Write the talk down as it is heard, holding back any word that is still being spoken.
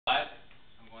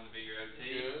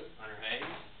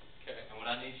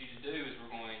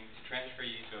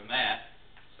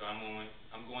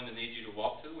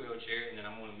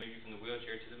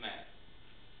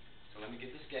So let me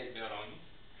get this gate belt on you.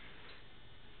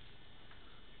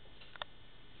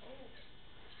 Oh.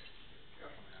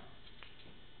 Careful now.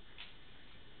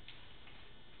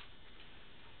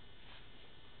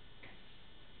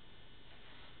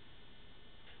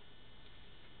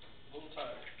 A little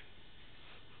tighter.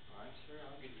 Alright, sir,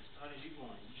 I'll get as tight as you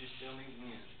want it. You just tell me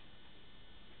when.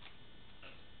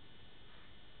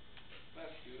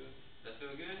 That's good. That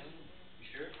feel good? You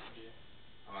sure? Yeah.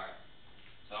 Alright.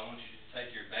 So I want you to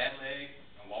take your bad leg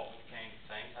and walk with the cane at the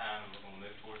same time, and we're going to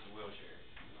move towards the wheelchair.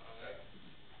 Alright.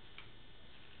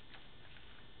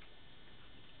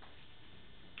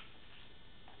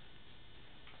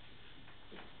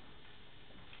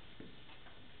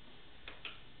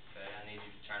 Okay, I need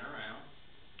you to turn around.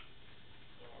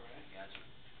 Alright. Gotcha.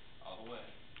 All the way.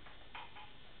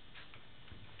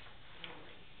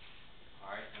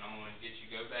 Alright, and I'm going to get you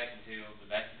to go back until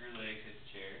the back of your legs hit the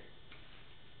chair.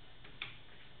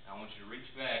 I want you to reach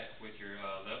back with your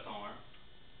left arm.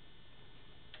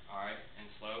 Alright, and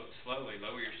slowly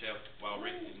lower yourself while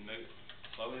reaching.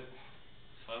 Slowly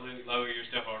lower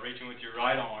yourself while reaching with your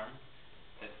right arm.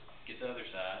 Get the other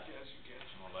side. Gotcha.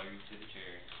 I'm going to lower you to the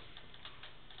chair.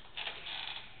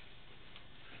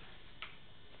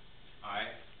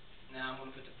 Alright, now I'm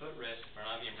going to put the footrest in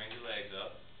front of you and bring your legs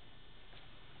up.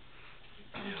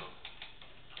 Good deal.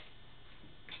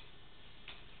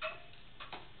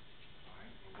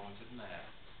 Alright, we're going to the mat.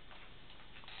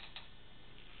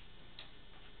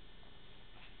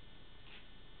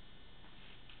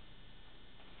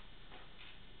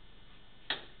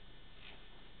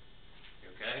 You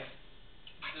okay?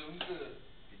 Doing good.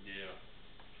 Good deal.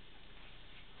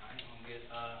 Alright, I'm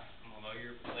gonna lower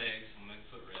your legs and move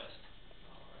the footrest.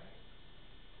 Alright.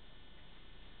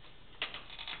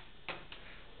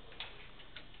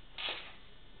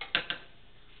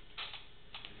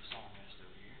 Do this armrest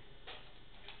over here.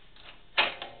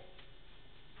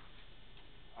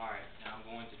 Alright, now I'm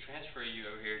going to transfer you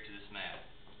over here to this mat.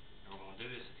 And we're going to do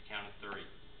this at the count of 3.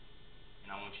 And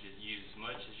I want you to use as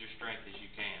much as your strength as you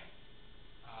can.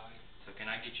 Alright. So can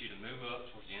I get you to move up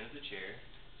towards the end of the chair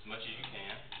as much as you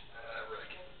can?